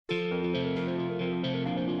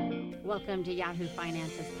Welcome to Yahoo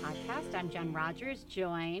Finance's podcast. I'm Jen Rogers,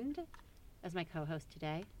 joined as my co-host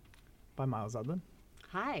today by Miles Udlin.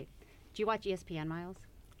 Hi. Do you watch ESPN, Miles?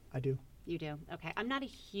 I do. You do? Okay. I'm not a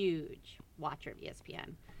huge watcher of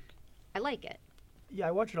ESPN. I like it. Yeah,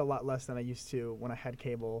 I watch it a lot less than I used to when I had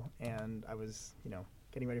cable and I was,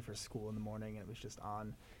 getting ready for school in the morning and it was just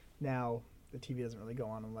on. Now, the TV doesn't really go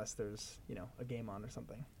on unless there's, a game on or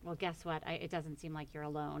something. Well, guess what? It doesn't seem like you're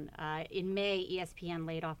alone. In May, ESPN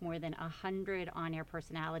laid off more than 100 on-air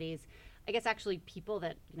personalities. I guess actually people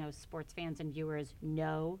that, sports fans and viewers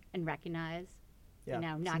know and recognize.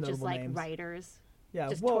 Yeah, not just like names. Writers. Yeah,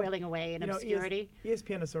 just toiling away in obscurity.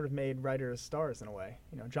 ESPN has sort of made writers stars in a way.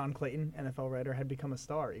 John Clayton, NFL writer, had become a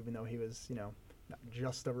star, even though he was, not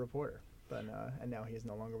just a reporter. But, and now he is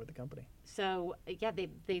no longer with the company. So, yeah,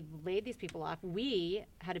 they laid these people off. We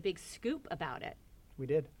had a big scoop about it. We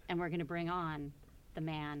did. And we're going to bring on the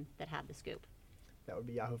man that had the scoop. That would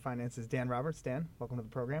be Yahoo Finance's Dan Roberts. Dan, welcome to the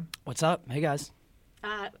program. What's up? Hey, guys.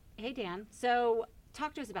 Hey, Dan. So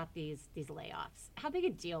talk to us about these layoffs. How big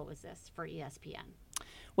a deal was this for ESPN?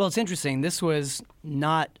 Well, it's interesting. This was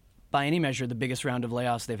not by any measure the biggest round of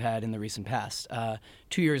layoffs they've had in the recent past.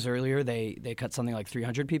 2 years earlier, they cut something like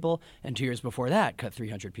 300 people, and 2 years before that, cut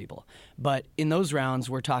 300 people. But in those rounds,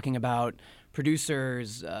 we're talking about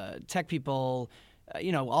producers, tech people,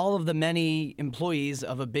 all of the many employees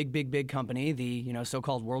of a big company, the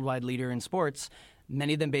so-called worldwide leader in sports,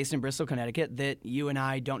 many of them based in Bristol, Connecticut, that you and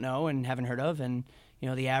I don't know and haven't heard of, and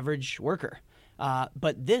the average worker.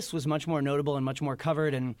 But this was much more notable and much more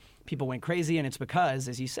covered, and people went crazy, and it's because,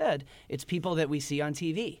 as you said, it's people that we see on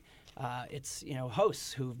TV. It's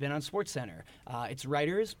hosts who've been on SportsCenter. It's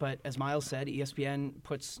writers, but as Miles said, ESPN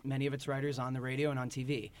puts many of its writers on the radio and on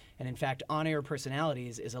TV. And in fact, on-air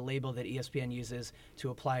personalities is a label that ESPN uses to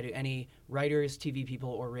apply to any writers, TV people,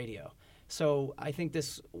 or radio. So I think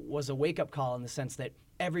this was a wake-up call in the sense that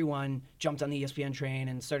everyone jumped on the ESPN train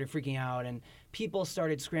and started freaking out, and people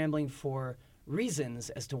started scrambling for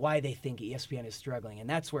reasons as to why they think ESPN is struggling, and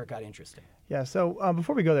that's where it got interesting. Yeah, so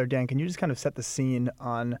before we go there, Dan, can you just kind of set the scene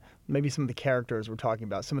on maybe some of the characters we're talking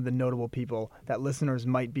about, some of the notable people that listeners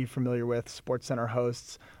might be familiar with, SportsCenter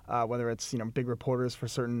hosts, whether it's big reporters for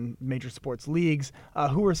certain major sports leagues.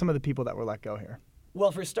 Who are some of the people that were let go here?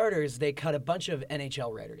 Well, for starters, they cut a bunch of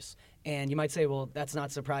NHL writers. And you might say, well, that's not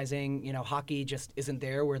surprising. Hockey just isn't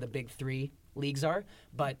there where the big three leagues are.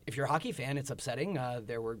 But if you're a hockey fan, it's upsetting.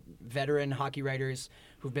 There were veteran hockey writers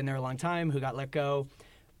who've been there a long time who got let go.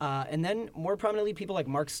 And then more prominently, people like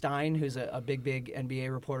Mark Stein, who's a big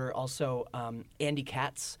NBA reporter. Also, Andy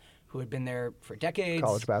Katz, who had been there for decades.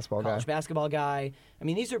 College basketball guy. I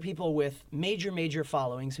mean, these are people with major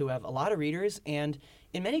followings who have a lot of readers. And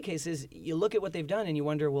in many cases, you look at what they've done and you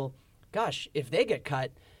wonder, well, gosh, if they get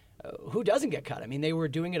cut, who doesn't get cut? I mean, they were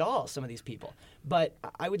doing it all, some of these people. But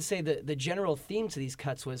I would say the general theme to these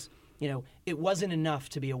cuts was, it wasn't enough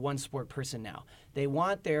to be a one-sport person now. They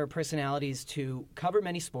want their personalities to cover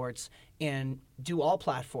many sports and do all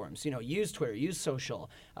platforms. Use Twitter, use social,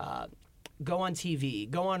 go on TV,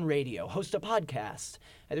 go on radio, host a podcast.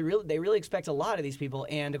 They really expect a lot of these people,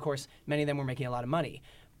 and, of course, many of them were making a lot of money.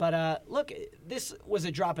 But look, this was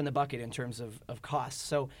a drop in the bucket in terms of costs.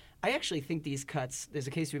 So I actually think these cuts, there's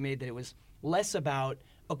a case to be made that it was less about,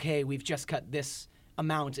 okay, we've just cut this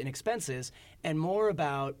amount in expenses, and more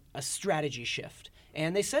about a strategy shift.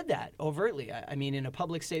 And they said that overtly. I mean, in a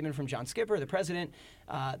public statement from John Skipper, the president,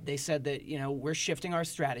 they said that, we're shifting our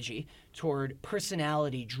strategy toward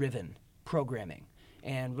personality-driven programming.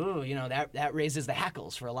 And, that raises the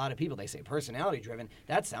hackles for a lot of people. They say personality-driven.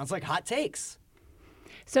 That sounds like hot takes.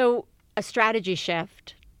 So a strategy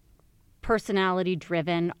shift,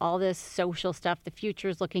 personality-driven, all this social stuff, the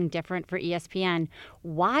future's looking different for ESPN.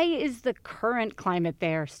 Why is the current climate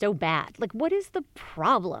there so bad? Like, what is the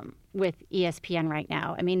problem with ESPN right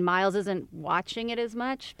now? I mean, Miles isn't watching it as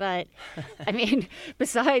much, but, I mean,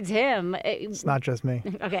 besides him... It's not just me.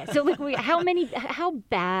 Okay, so look, how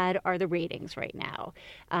bad are the ratings right now?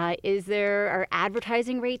 Are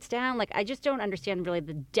advertising rates down? Like, I just don't understand really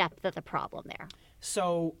the depth of the problem there.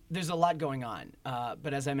 So there's a lot going on.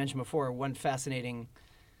 But as I mentioned before, one fascinating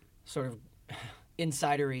sort of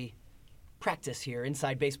insidery practice here,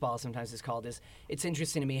 inside baseball sometimes it's called, is it's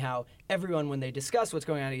interesting to me how everyone, when they discuss what's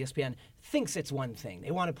going on at ESPN, thinks it's one thing.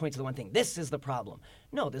 They want to point to the one thing. This is the problem.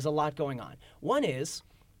 No, there's a lot going on. One is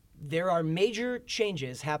there are major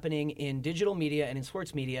changes happening in digital media and in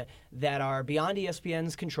sports media that are beyond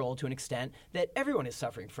ESPN's control to an extent that everyone is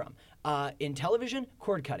suffering from. In television,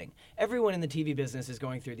 cord cutting. Everyone in the TV business is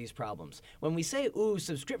going through these problems. When we say, ooh,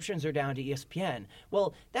 subscriptions are down to ESPN,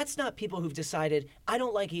 well, that's not people who've decided, I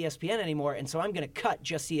don't like ESPN anymore, and so I'm going to cut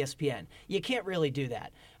just ESPN. You can't really do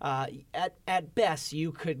that. At best,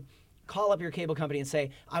 you could call up your cable company and say,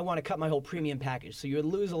 I want to cut my whole premium package. So you would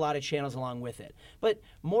lose a lot of channels along with it. But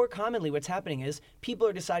more commonly, what's happening is people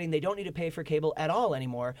are deciding they don't need to pay for cable at all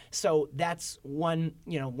anymore. So that's one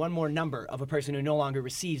more number of a person who no longer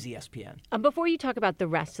receives ESPN. Before you talk about the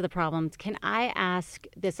rest of the problems, can I ask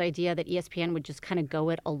this idea that ESPN would just kind of go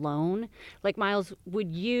it alone? Like, Miles,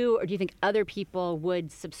 would you, or do you think other people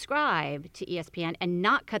would subscribe to ESPN and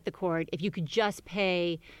not cut the cord if you could just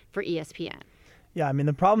pay for ESPN? Yeah, I mean,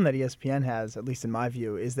 the problem that ESPN has, at least in my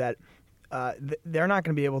view, is that they're not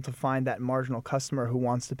going to be able to find that marginal customer who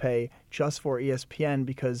wants to pay just for ESPN,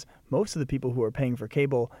 because most of the people who are paying for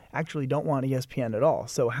cable actually don't want ESPN at all.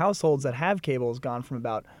 So households that have cable has gone from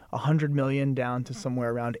about 100 million down to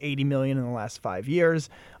somewhere around 80 million in the last 5 years.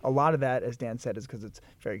 A lot of that, as Dan said, is because it's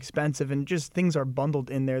very expensive and just things are bundled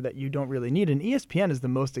in there that you don't really need. And ESPN is the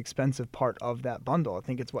most expensive part of that bundle. I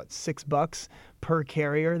think it's $6 per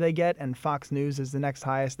carrier they get, and Fox News is the next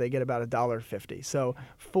highest. They get about $1.50. So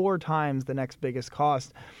 4 times the next biggest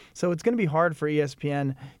cost. So it's going to be hard for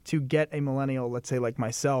ESPN to get a millennial, let's say like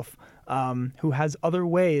myself, who has other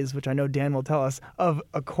ways, which I know Dan will tell us, of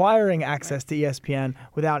acquiring access to ESPN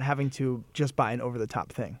without having to just buy an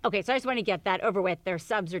over-the-top thing. Okay, so I just want to get that over with. Their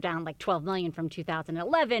subs are down like 12 million from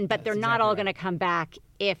 2011, but they're not all going to come back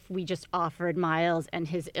if we just offered Miles and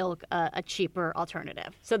his ilk a cheaper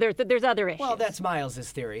alternative. So there's other issues. Well, that's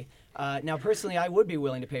Miles's theory. Now, personally, I would be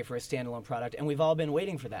willing to pay for a standalone product, and we've all been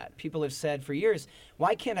waiting for that. People have said for years,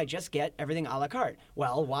 why can't I just get everything a la carte?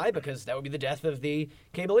 Well, why? Because that would be the death of the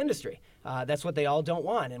cable industry. That's what they all don't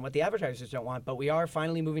want and what the advertisers don't want, but we are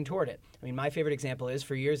finally moving toward it. I mean, my favorite example is,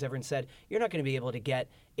 for years, everyone said, you're not going to be able to get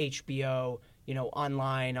HBO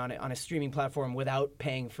online on a streaming platform without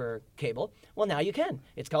paying for cable. Well, now you can.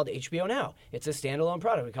 It's called HBO Now. It's a standalone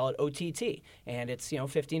product. We call it OTT. And it's,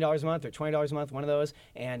 $15 a month or $20 a month, one of those.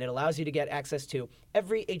 And it allows you to get access to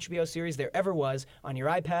every HBO series there ever was on your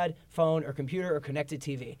iPad, phone, or computer, or connected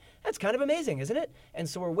TV. That's kind of amazing, isn't it? And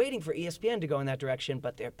so we're waiting for ESPN to go in that direction,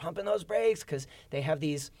 but they're pumping those brakes because they have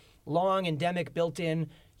these long endemic built-in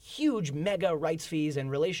huge mega rights fees and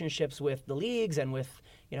relationships with the leagues and with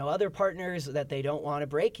other partners that they don't want to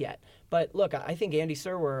break yet. But look, I think Andy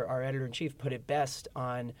Serwer, our editor-in-chief, put it best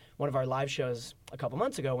on one of our live shows a couple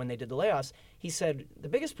months ago when they did the layoffs. He said the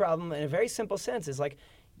biggest problem, in a very simple sense, is like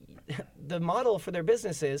the model for their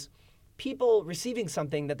business is people receiving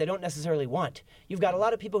something that they don't necessarily want. You've got a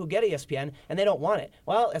lot of people who get ESPN and they don't want it.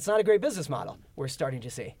 Well, it's not a great business model, we're starting to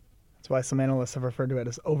see. That's why some analysts have referred to it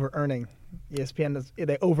as over-earning. ESPN,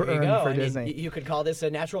 they over-earn for Disney. You could call this a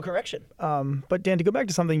natural correction. But Dan, to go back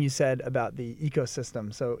to something you said about the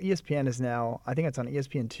ecosystem. So ESPN is now, I think it's on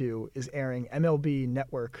ESPN2, is airing MLB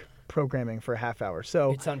Network programming for a half hour.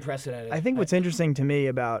 So it's unprecedented. I think what's interesting to me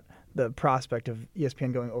about the prospect of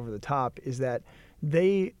ESPN going over the top is that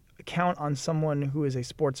they count on someone who is a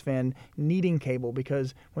sports fan needing cable,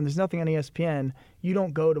 because when there's nothing on ESPN, you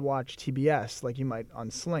don't go to watch TBS like you might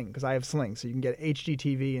on Sling, because I have Sling, so you can get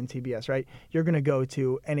HGTV and TBS, right? You're going to go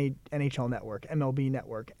to NHL Network, MLB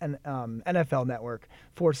Network, and NFL Network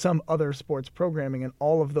for some other sports programming, and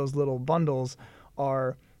all of those little bundles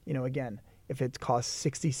are, again, if it costs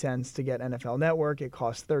 60 cents to get NFL Network, it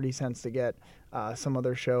costs 30 cents to get some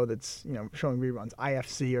other show that's, showing reruns,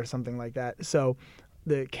 IFC or something like that. So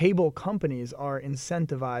the cable companies are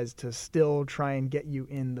incentivized to still try and get you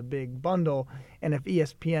in the big bundle. And if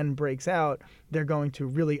ESPN breaks out, they're going to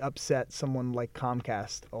really upset someone like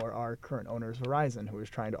Comcast or our current owners, Verizon, who is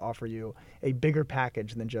trying to offer you a bigger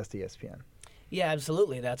package than just ESPN. Yeah,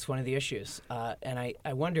 absolutely. That's one of the issues. And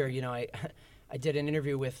I wonder, I did an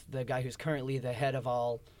interview with the guy who's currently the head of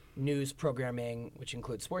all news programming, which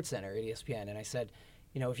includes SportsCenter at ESPN. And I said,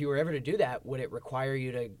 if you were ever to do that, would it require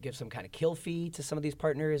you to give some kind of kill fee to some of these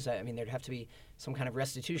partners? I mean, there'd have to be some kind of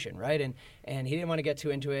restitution, right? And he didn't want to get too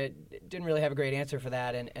into it, didn't really have a great answer for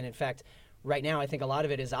that. And in fact, right now, I think a lot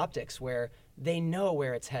of it is optics, where they know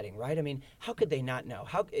where it's heading, right? I mean, how could they not know?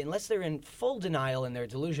 Unless they're in full denial and they're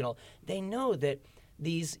delusional, they know that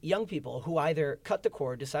these young people who either cut the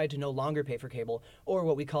cord, decide to no longer pay for cable, or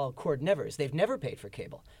what we call cord nevers. They've never paid for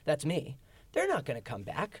cable. That's me. They're not going to come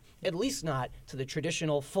back, at least not to the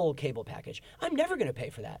traditional full cable package. I'm never going to pay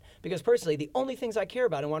for that, because personally, the only things I care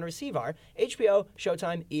about and want to receive are HBO,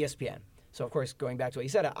 Showtime, ESPN. So, of course, going back to what you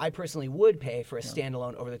said, I personally would pay for a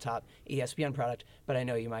standalone over-the-top ESPN product, but I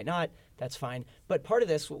know you might not. That's fine. But part of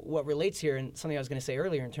this, what relates here, and something I was going to say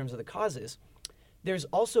earlier in terms of the causes, there's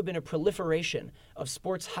also been a proliferation of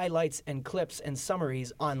sports highlights and clips and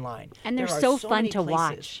summaries online. And they're There are so so fun many to places.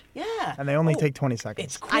 watch. Yeah. And they only take 20 seconds.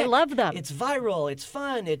 It's quick. I love them. It's viral. It's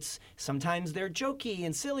fun. It's sometimes they're jokey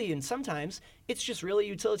and silly, and sometimes it's just really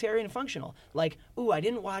utilitarian and functional. Like, ooh, I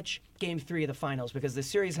didn't watch Game 3 of the finals because the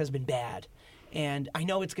series has been bad. And I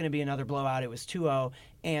know it's going to be another blowout. It was 2-0.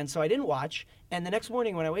 And so I didn't watch. And the next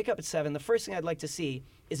morning when I wake up at 7, the first thing I'd like to see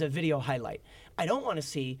is a video highlight. I don't want to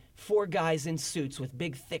see 4 guys in suits with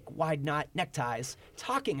big, thick, wide knot neckties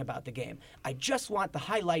talking about the game. I just want the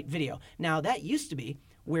highlight video. Now, that used to be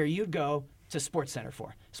where you'd go to SportsCenter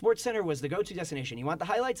for. SportsCenter was the go-to destination. You want the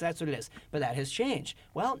highlights? That's what it is. But that has changed.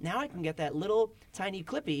 Well, now I can get that little tiny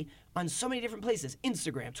clippy on so many different places.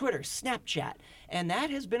 Instagram, Twitter, Snapchat. And that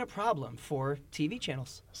has been a problem for TV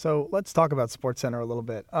channels. So let's talk about SportsCenter a little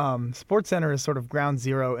bit. SportsCenter is sort of ground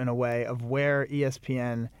zero in a way of where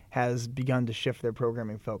ESPN has begun to shift their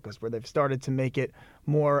programming focus, where they've started to make it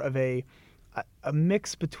more of a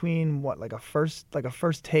mix between like a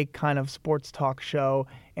first take kind of sports talk show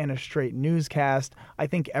and a straight newscast. I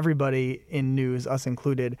think everybody in news, us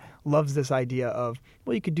included, loves this idea of,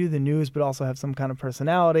 well, you could do the news but also have some kind of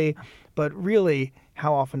personality. But really,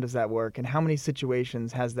 how often does that work, and how many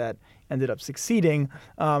situations has that ended up succeeding?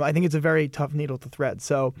 I think it's a very tough needle to thread.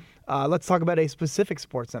 So let's talk about a specific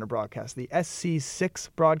SportsCenter broadcast, the SC6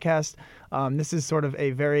 broadcast. This is sort of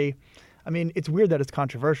a very, I mean, it's weird that it's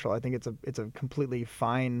controversial. I think it's a completely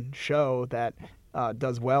fine show that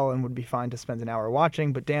does well and would be fine to spend an hour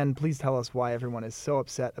watching. But Dan, please tell us why everyone is so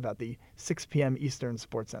upset about the 6 p.m. Eastern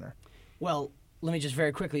SportsCenter. Well, let me just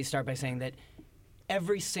very quickly start by saying that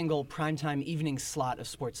every single primetime evening slot of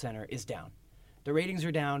SportsCenter is down. The ratings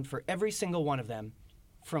are down for every single one of them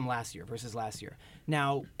from last year versus last year.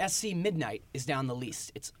 Now, SC Midnight is down the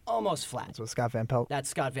least. It's almost flat. That's with Scott Van Pelt. That's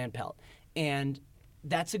Scott Van Pelt. And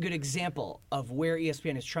that's a good example of where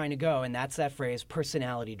ESPN is trying to go, and that's that phrase,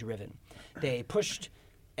 personality driven. They pushed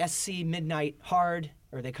SC Midnight hard,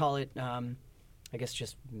 or they call it, I guess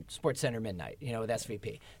just SportsCenter Midnight, with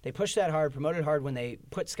SVP. They pushed that hard, promoted hard when they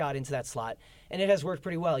put Scott into that slot, and it has worked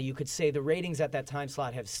pretty well. You could say the ratings at that time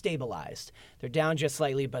slot have stabilized. They're down just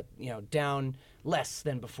slightly, but down less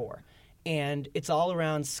than before. And it's all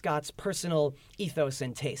around Scott's personal ethos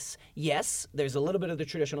and tastes. Yes, there's a little bit of the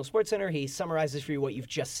traditional SportsCenter. He summarizes for you what you've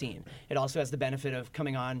just seen. It also has the benefit of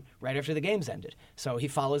coming on right after the game's ended. So he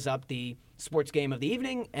follows up the sports game of the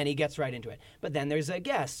evening, and he gets right into it. But then there's a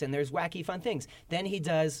guest, and there's wacky, fun things. Then he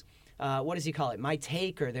does, what does he call it? My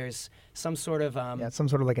take, or there's some sort of... it's some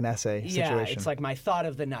sort of like an essay situation. Yeah, it's like my thought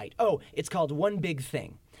of the night. Oh, it's called One Big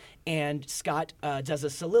Thing. And Scott does a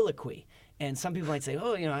soliloquy. And some people might say,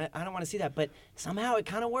 oh, I don't want to see that. But somehow it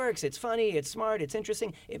kind of works. It's funny. It's smart. It's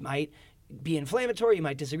interesting. It might be inflammatory. You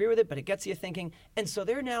might disagree with it, but it gets you thinking. And so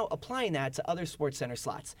they're now applying that to other SportsCenter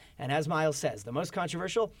slots. And as Miles says, the most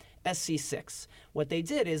controversial, SC6. What they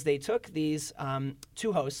did is they took these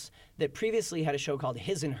 2 hosts that previously had a show called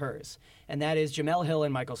His and Hers. And that is Jamel Hill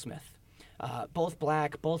and Michael Smith. Both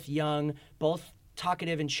black, both young, both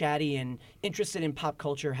talkative and chatty and interested in pop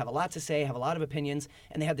culture, have a lot to say, have a lot of opinions,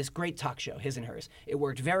 and they had this great talk show, His and Hers. It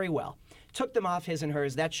worked very well. Took them off His and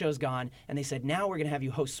Hers, that show's gone, and they said, now we're going to have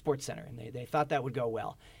you host SportsCenter, and they thought that would go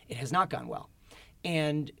well. It has not gone well.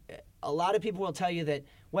 And a lot of people will tell you that,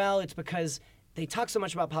 well, it's because they talk so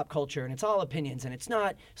much about pop culture, and it's all opinions, and it's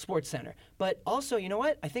not SportsCenter. But also, you know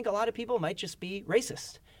what? I think a lot of people might just be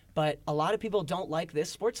racist. But a lot of people don't like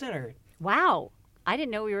this SportsCenter. Wow. I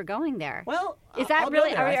didn't know we were going there. Well, is that I'll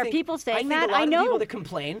really? go there. Are people saying that? A lot I of know people that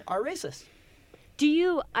complain are racist. Do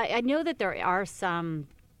you? I know that there are some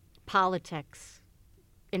politics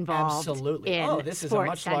involved. Absolutely. In this is a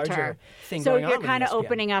much larger thing so going on. So you're with kind of ESPN.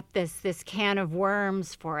 opening up this can of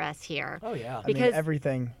worms for us here. Oh yeah. I mean,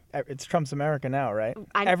 everything. It's Trump's America now, right?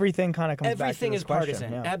 Everything kind of comes back to everything this is partisan.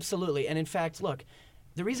 question. Yeah. Absolutely. And in fact, look,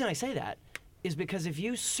 the reason I say that is because if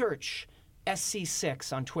you search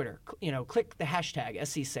SC6 on Twitter, click the hashtag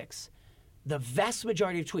SC6, the vast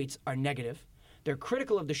majority of tweets are negative. They're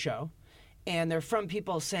critical of the show, and they're from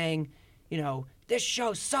people saying, this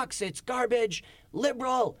show sucks, it's garbage,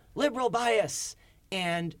 liberal bias.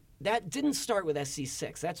 And that didn't start with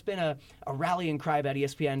SC6. That's been a rallying cry about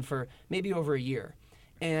ESPN for maybe over a year.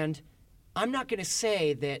 And I'm not going to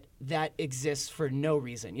say that exists for no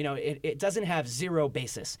reason. It doesn't have zero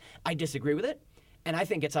basis. I disagree with it. And I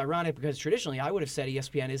think it's ironic because traditionally I would have said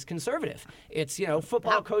ESPN is conservative. It's,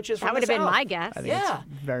 football coaches from That would the have been South. my guess. I think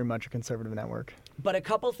it's very much a conservative network. But a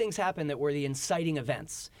couple things happened that were the inciting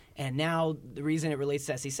events. And now the reason it relates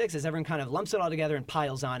to SC6 is everyone kind of lumps it all together and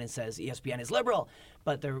piles on and says ESPN is liberal.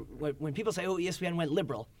 But when people say, oh, ESPN went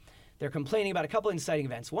liberal, they're complaining about a couple inciting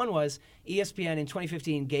events. One was ESPN in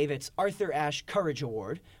 2015 gave its Arthur Ashe Courage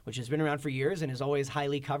Award, which has been around for years and is always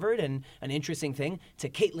highly covered and an interesting thing, to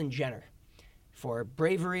Caitlyn Jenner for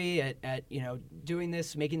bravery at doing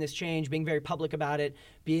this, making this change, being very public about it,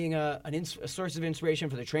 being a source of inspiration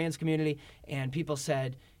for the trans community. And people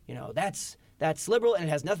said, that's liberal, and it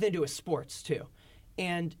has nothing to do with sports too.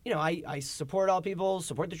 And I support all people,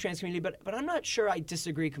 support the trans community, but I'm not sure I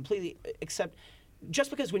disagree completely, except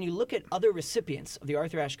just because when you look at other recipients of the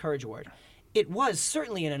Arthur Ashe Courage Award, it was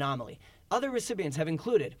certainly an anomaly. Other recipients have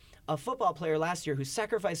included a football player last year who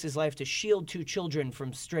sacrificed his life to shield 2 children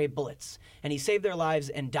from stray bullets, and he saved their lives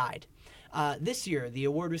and died. This year, the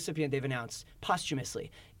award recipient they've announced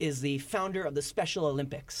posthumously is the founder of the Special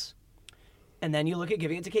Olympics. And then you look at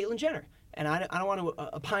giving it to Caitlyn Jenner. And I don't want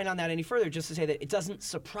to opine on that any further, just to say that it doesn't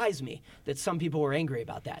surprise me that some people were angry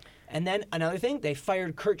about that. And then another thing, they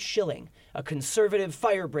fired Kurt Schilling, a conservative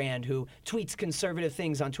firebrand who tweets conservative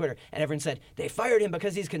things on Twitter. And everyone said, they fired him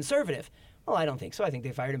because he's conservative. Well, I don't think so. I think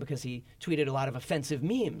they fired him because he tweeted a lot of offensive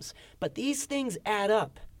memes. But these things add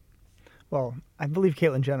up. Well, I believe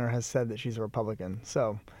Caitlyn Jenner has said that she's a Republican,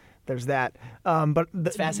 so there's that.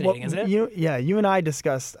 It's fascinating, isn't it? You and I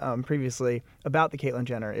discussed previously about the Caitlyn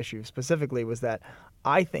Jenner issue specifically was that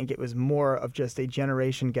I think it was more of just a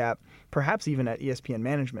generation gap, perhaps even at ESPN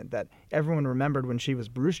management, that everyone remembered when she was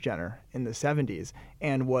Bruce Jenner in the 70s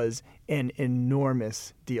and was an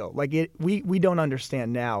enormous deal. We don't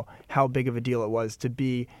understand now how big of a deal it was to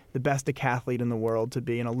be the best decathlete in the world, to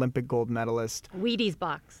be an Olympic gold medalist. Wheaties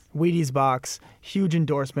box, huge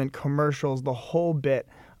endorsement, commercials, the whole bit.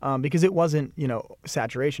 Because it wasn't,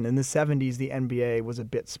 saturation. In the 70s, the NBA was a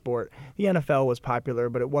bit sport. The NFL was popular,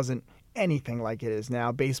 but it wasn't anything like it is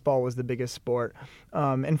now. Baseball was the biggest sport.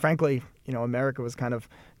 And frankly, America was kind of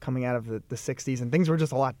coming out of the 60s, and things were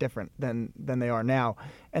just a lot different than they are now.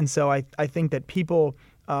 And so I think that people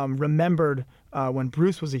remembered when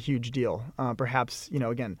Bruce was a huge deal. Perhaps,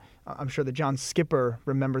 again, I'm sure that John Skipper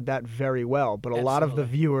remembered that very well, but a lot of the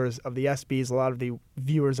viewers of the ESPYs, a lot of the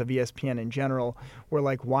viewers of ESPN in general were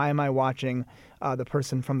like, why am I watching the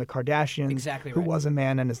person from the Kardashians who was a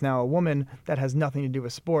man and is now a woman that has nothing to do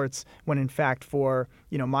with sports, when in fact for,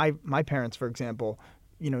 my parents, for example,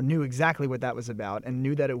 knew exactly what that was about and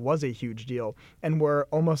knew that it was a huge deal and were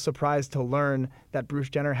almost surprised to learn that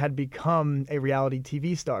Bruce Jenner had become a reality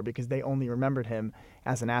TV star because they only remembered him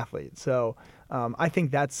as an athlete. So I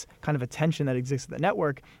think that's kind of a tension that exists at the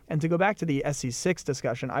network. And to go back to the SC6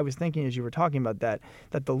 discussion, I was thinking as you were talking about that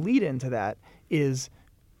the lead into that is,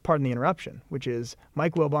 pardon the interruption, which is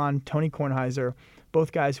Mike Wilbon, Tony Kornheiser,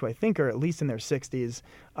 both guys who I think are at least in their 60s,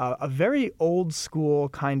 a very old school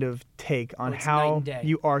kind of take on how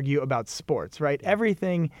you argue about sports, right? Yeah.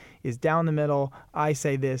 Everything is down the middle. I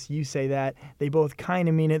say this, you say that. They both kind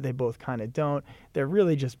of mean it. They both kind of don't. They're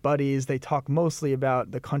really just buddies. They talk mostly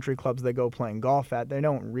about the country clubs they go playing golf at. They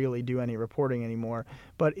don't really do any reporting anymore.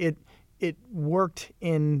 But it worked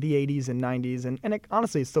in the 80s and 90s, and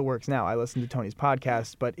honestly, it still works now. I listen to Tony's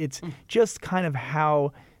podcast, but it's just kind of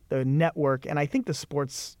how the network, and I think the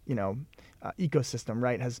sports, ecosystem,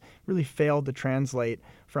 right, has really failed to translate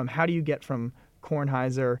from how do you get from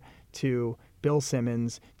Kornheiser to Bill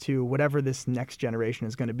Simmons to whatever this next generation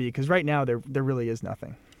is going to be, because right now there really is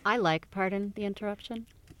nothing. I like, pardon the interruption.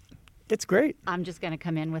 It's great. I'm just going to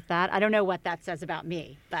come in with that. I don't know what that says about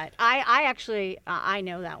me, but I actually, I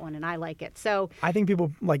know that one and I like it. So I think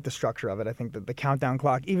people like the structure of it. I think that the countdown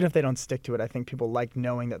clock, even if they don't stick to it, I think people like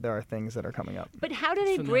knowing that there are things that are coming up. But how do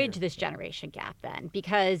they bridge this generation gap then?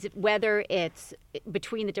 Because whether it's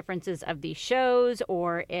between the differences of these shows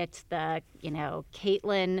or it's the,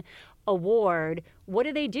 Caitlyn Award, what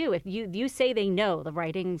do they do? If you say they know the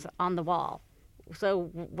writing's on the wall, so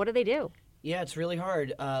what do they do? Yeah, it's really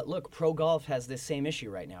hard. Look, Pro Golf has this same issue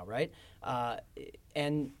right now, right?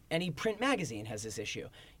 And any print magazine has this issue.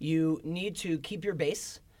 You need to keep your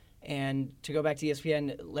base, and to go back to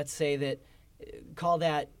ESPN, let's say that, call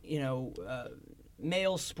that,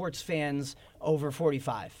 male sports fans over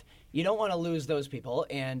 45. You don't want to lose those people,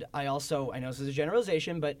 and I know this is a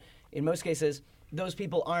generalization, but in most cases, those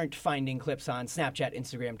people aren't finding clips on Snapchat,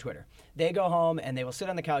 Instagram, Twitter. They go home and they will sit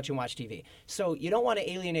on the couch and watch TV. So you don't want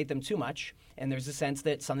to alienate them too much, and there's a sense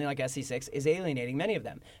that something like SC6 is alienating many of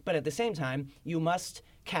them. But at the same time, you must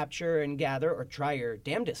capture and gather, or try your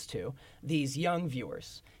damnedest to, these young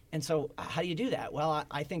viewers. And so how do you do that? Well,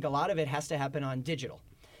 I think a lot of it has to happen on digital.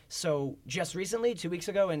 So just recently, 2 weeks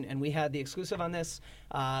ago, and we had the exclusive on this,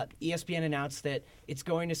 ESPN announced that it's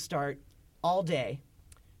going to start all day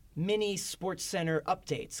mini Sports Center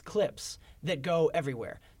updates, clips that go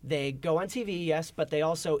everywhere. They go on TV, yes, but they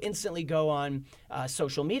also instantly go on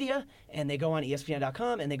social media, and they go on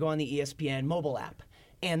ESPN.com, and they go on the ESPN mobile app.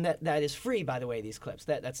 And that is free, by the way, these clips.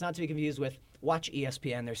 That's not to be confused with Watch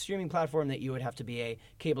ESPN, their streaming platform that you would have to be a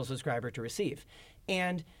cable subscriber to receive.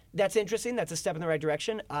 And that's interesting. That's a step in the right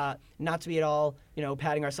direction. Not to be at all,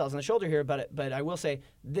 patting ourselves on the shoulder here, but I will say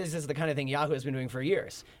this is the kind of thing Yahoo has been doing for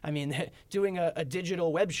years. I mean, doing a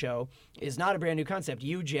digital web show is not a brand new concept.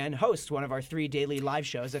 You, Jen, host one of our 3 daily live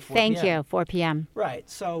shows at 4 p.m. Thank you, 4 p.m. Right.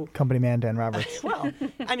 So Company man Dan Roberts. well,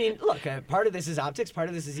 I mean, look, part of this is optics. Part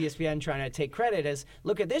of this is ESPN trying to take credit as,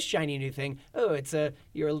 look at this shiny new thing. Oh,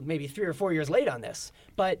 you're maybe 3 or 4 years late on this.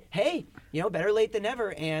 But hey, better late than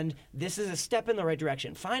never. And this is a step in the right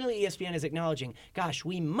direction. Finally, ESPN is acknowledging, gosh,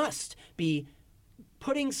 we must be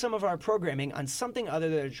putting some of our programming on something other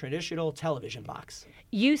than a traditional television box.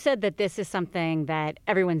 You said that this is something that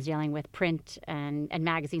everyone's dealing with, print and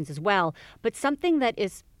magazines as well, but something that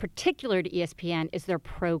is particular to ESPN is their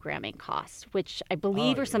programming costs, which I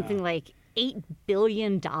believe are something like $8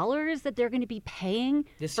 billion that they're going to be paying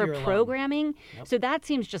for programming. Yep. So that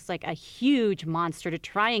seems just like a huge monster to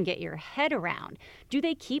try and get your head around. Do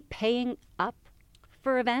they keep paying up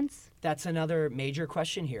for events? That's another major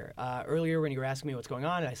question here. Earlier when you were asking me what's going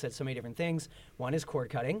on, I said so many different things. One is cord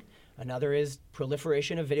cutting. Another is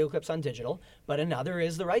proliferation of video clips on digital. But another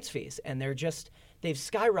is the rights fees. And they've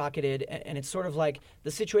skyrocketed, and it's sort of like the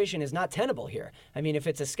situation is not tenable here. I mean, if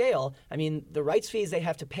it's a scale, the rights fees they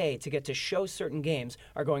have to pay to get to show certain games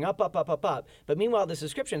are going up, up, up, up, up. But meanwhile, the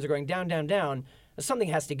subscriptions are going down, down, down. Something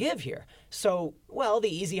has to give here. So, the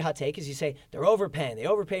easy hot take is you say they're overpaying. They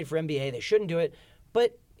overpaid for NBA. They shouldn't do it.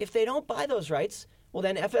 But if they don't buy those rights, well,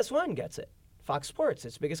 then FS1 gets it. Fox Sports,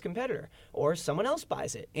 its biggest competitor, or someone else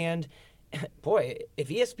buys it. And boy, if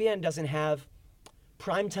ESPN doesn't have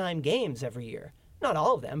primetime games every year, not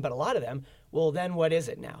all of them, but a lot of them, well, then what is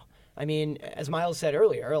it now? I mean, as Miles said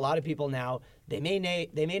earlier, a lot of people now, they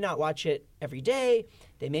may not watch it every day.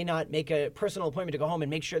 They may not make a personal appointment to go home and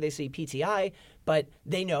make sure they see PTI, but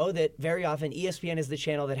they know that very often ESPN is the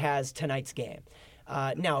channel that has tonight's game.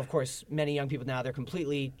 Now, of course, many young people now, they're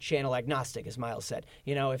completely channel agnostic, as Miles said.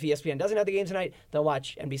 If ESPN doesn't have the game tonight, they'll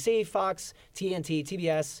watch NBC, Fox, TNT,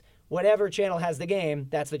 TBS, whatever channel has the game,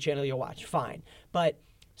 that's the channel you'll watch. Fine. But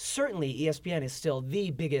certainly ESPN is still the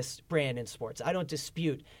biggest brand in sports. I don't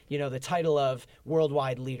dispute, the title of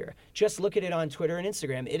worldwide leader. Just look at it on Twitter and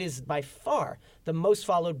Instagram. It is by far the most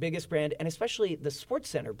followed biggest brand, and especially the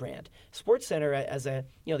SportsCenter brand. SportsCenter as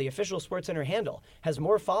the official SportsCenter handle has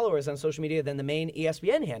more followers on social media than the main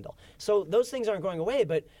ESPN handle. So those things aren't going away,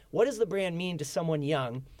 but what does the brand mean to someone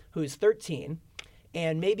young who's 13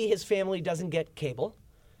 and maybe his family doesn't get cable?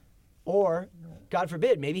 Or, God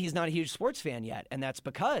forbid, maybe he's not a huge sports fan yet, and that's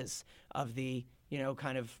because of the,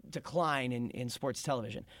 kind of decline in sports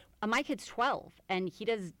television. My kid's 12, and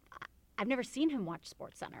I've never seen him watch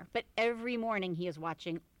SportsCenter, but every morning he is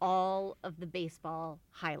watching all of the baseball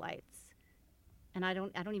highlights, and I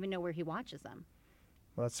don't even know where he watches them.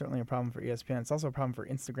 Well, that's certainly a problem for ESPN. It's also a problem for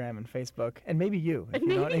Instagram and Facebook, and maybe you, if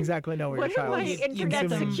you don't exactly know where your child is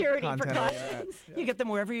consuming security content. You get them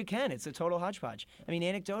wherever you can. It's a total hodgepodge. I mean,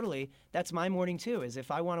 anecdotally, that's my morning too, is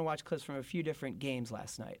if I want to watch clips from a few different games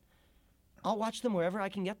last night, I'll watch them wherever I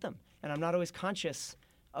can get them. And I'm not always conscious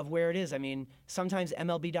of where it is. I mean, sometimes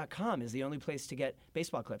MLB.com is the only place to get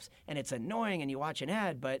baseball clips. And it's annoying and you watch an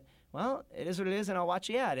ad, but, well, it is what it is, and I'll watch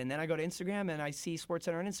the ad. And then I go to Instagram and I see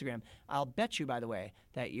SportsCenter on Instagram. I'll bet you, by the way,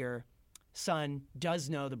 that your son does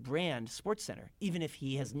know the brand SportsCenter, even if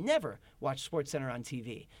he has never watched SportsCenter on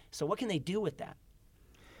TV. So what can they do with that?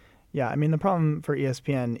 Yeah, I mean, the problem for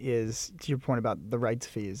ESPN is, to your point about the rights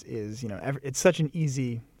fees, is, it's such an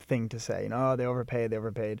easy thing to say, they overpaid.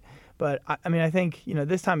 But, I think,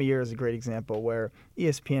 this time of year is a great example where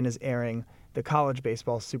ESPN is airing the college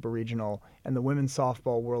baseball super regional and the women's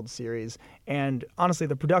softball World Series. And honestly,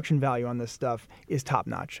 the production value on this stuff is top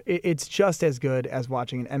notch. It's just as good as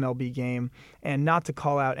watching an MLB game. And not to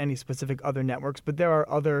call out any specific other networks, but there are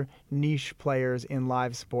other niche players in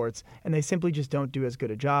live sports, and they simply just don't do as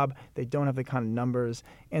good a job. They don't have the kind of numbers.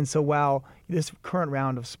 And so while this current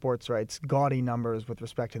round of sports rights, gaudy numbers with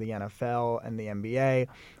respect to the NFL and the NBA,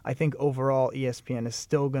 I think overall ESPN is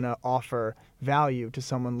still going to offer value to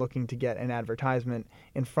someone looking to get an advertisement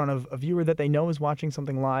in front of a viewer that they know is watching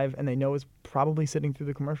something live and they know is probably sitting through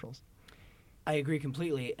the commercials. I agree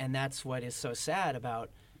completely, and that's what is so sad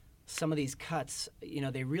about some of these cuts.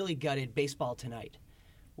 They really gutted Baseball Tonight,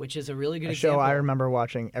 which is a really good A example. show I remember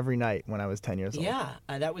watching every night when I was 10 years old. Yeah,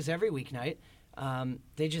 that was every weeknight.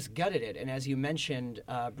 They just gutted it. And as you mentioned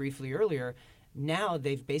briefly earlier, now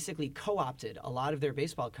they've basically co-opted a lot of their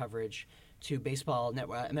baseball coverage to Baseball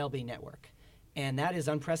Network, MLB Network. And that is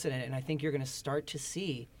unprecedented. And I think you're going to start to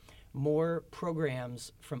see more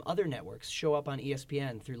programs from other networks show up on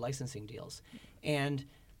ESPN through licensing deals. And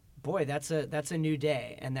boy, that's a new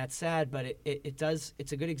day. And that's sad, but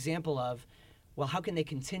it's a good example of, well, how can they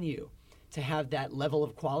continue to have that level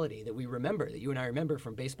of quality that we remember, that you and I remember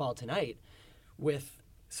from Baseball Tonight, with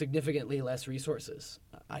significantly less resources?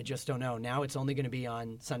 I just don't know. Now it's only going to be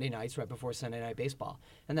on Sunday nights right before Sunday Night Baseball,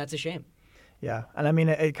 and that's a shame. Yeah, and I mean,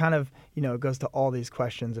 it kind of, it goes to all these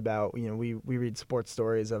questions about, we read sports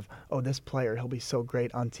stories of, oh, this player, he'll be so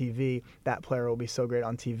great on TV, that player will be so great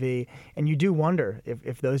on TV, and you do wonder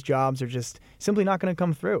if those jobs are just simply not going to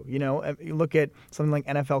come through. You look at something like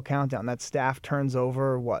NFL Countdown, that staff turns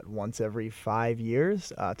over, once every 5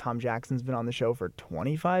 years? Tom Jackson's been on the show for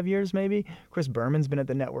 25 years, maybe. Chris Berman's been at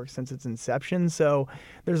the network since its inception, so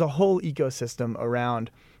there's a whole ecosystem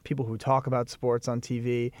around people who talk about sports on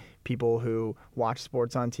TV, people who watch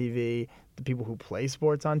sports on TV, the people who play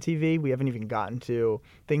sports on TV. We haven't even gotten to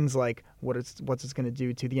things like what's it's going to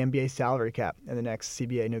do to the NBA salary cap in the next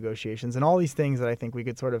CBA negotiations, and all these things that I think we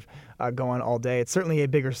could sort of go on all day. It's certainly a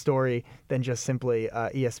bigger story than just simply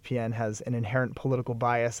ESPN has an inherent political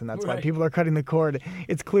bias, and that's why people are cutting the cord.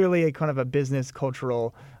 It's clearly a kind of a business,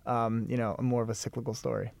 cultural, more of a cyclical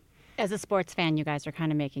story. As a sports fan, you guys are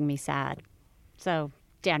kind of making me sad. So,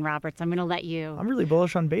 Dan Roberts, I'm going to let you. I'm really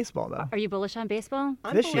bullish on baseball, though. Are you bullish on baseball?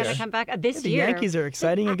 This year. Gonna come back this The year. Yankees are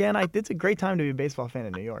exciting again. It's a great time to be a baseball fan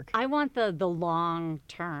in New York. I want the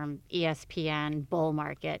long-term ESPN bull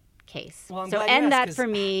market case. Well, I'm so glad you end asked, that for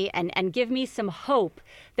me and give me some hope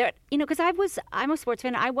that, because I'm a sports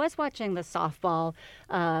fan. I was watching the softball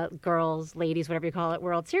girls, ladies, whatever you call it,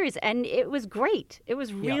 World Series, and it was great. It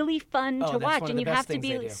was really fun to that's watch, one of and the you best have to things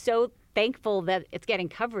they be do. so thankful that it's getting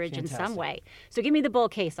coverage in some Fantastic. way. So give me the bull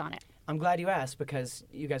case on it. I'm glad you asked, because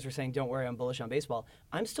you guys were saying, don't worry, I'm bullish on baseball.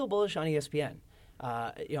 I'm still bullish on ESPN.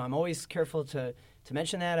 I'm always careful to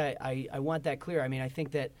mention that. I want that clear. I mean, I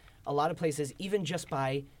think that a lot of places, even just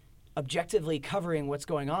by objectively covering what's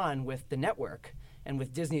going on with the network and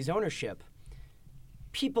with Disney's ownership,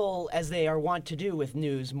 people, as they are wont to do with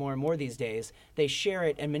news more and more these days, they share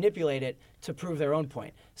it and manipulate it to prove their own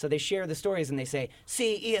point. So they share the stories and they say,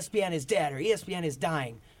 see, ESPN is dead or ESPN is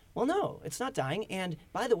dying. Well, no, it's not dying. And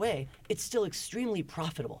by the way, it's still extremely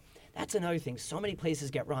profitable. That's another thing so many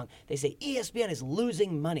places get wrong. They say ESPN is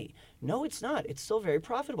losing money. No, it's not. It's still very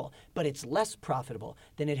profitable, but it's less profitable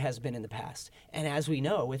than it has been in the past. And as we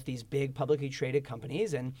know, with these big publicly traded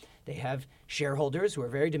companies, and they have shareholders who are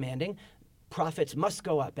very demanding, profits must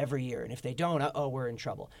go up every year. And if they don't, we're in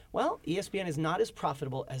trouble. Well, ESPN is not as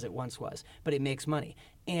profitable as it once was, but it makes money.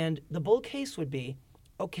 And the bull case would be,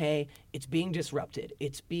 okay, it's being disrupted.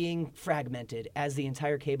 It's being fragmented, as the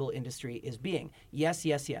entire cable industry is being. Yes,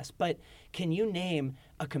 yes, yes. But can you name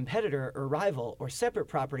a competitor or rival or separate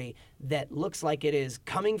property that looks like it is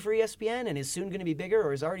coming for ESPN and is soon going to be bigger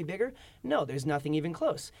or is already bigger? No, there's nothing even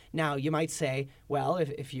close. Now, you might say, well,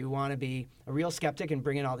 if you want to be a real skeptic and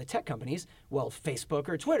bring in all the tech companies, well, Facebook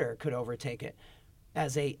or Twitter could overtake it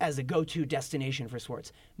as a go-to destination for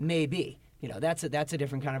sports. Maybe. That's a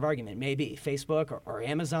different kind of argument. Maybe Facebook or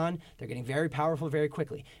Amazon, they're getting very powerful very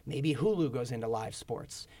quickly. Maybe Hulu goes into live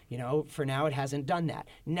sports. For now it hasn't done that.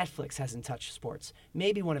 Netflix hasn't touched sports.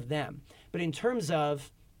 Maybe one of them. But in terms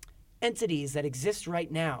of entities that exist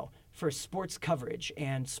right now for sports coverage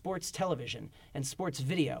and sports television and sports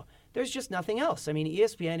video, there's just nothing else. I mean,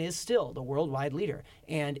 ESPN is still the worldwide leader,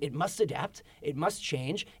 and it must adapt. It must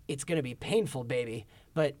change. It's going to be painful, baby,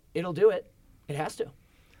 but it'll do it. It has to.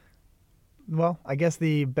 Well, I guess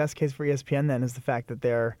the best case for ESPN then is the fact that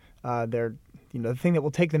they're the thing that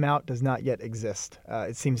will take them out does not yet exist.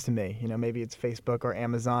 It seems to me. Maybe it's Facebook or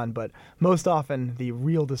Amazon, but most often the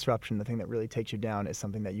real disruption, the thing that really takes you down, is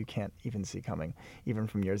something that you can't even see coming, even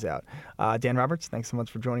from years out. Dan Roberts, thanks so much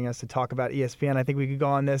for joining us to talk about ESPN. I think we could go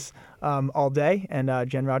on this all day. And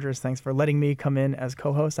Jen Rogers, thanks for letting me come in as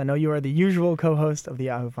co-host. I know you are the usual co-host of the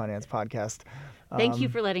Yahoo Finance podcast. Thank you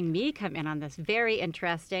for letting me come in on this. Very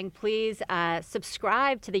interesting. Please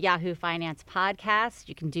subscribe to the Yahoo Finance podcast.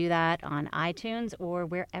 You can do that on iTunes or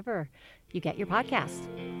wherever you get your podcasts.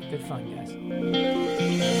 Good fun, guys.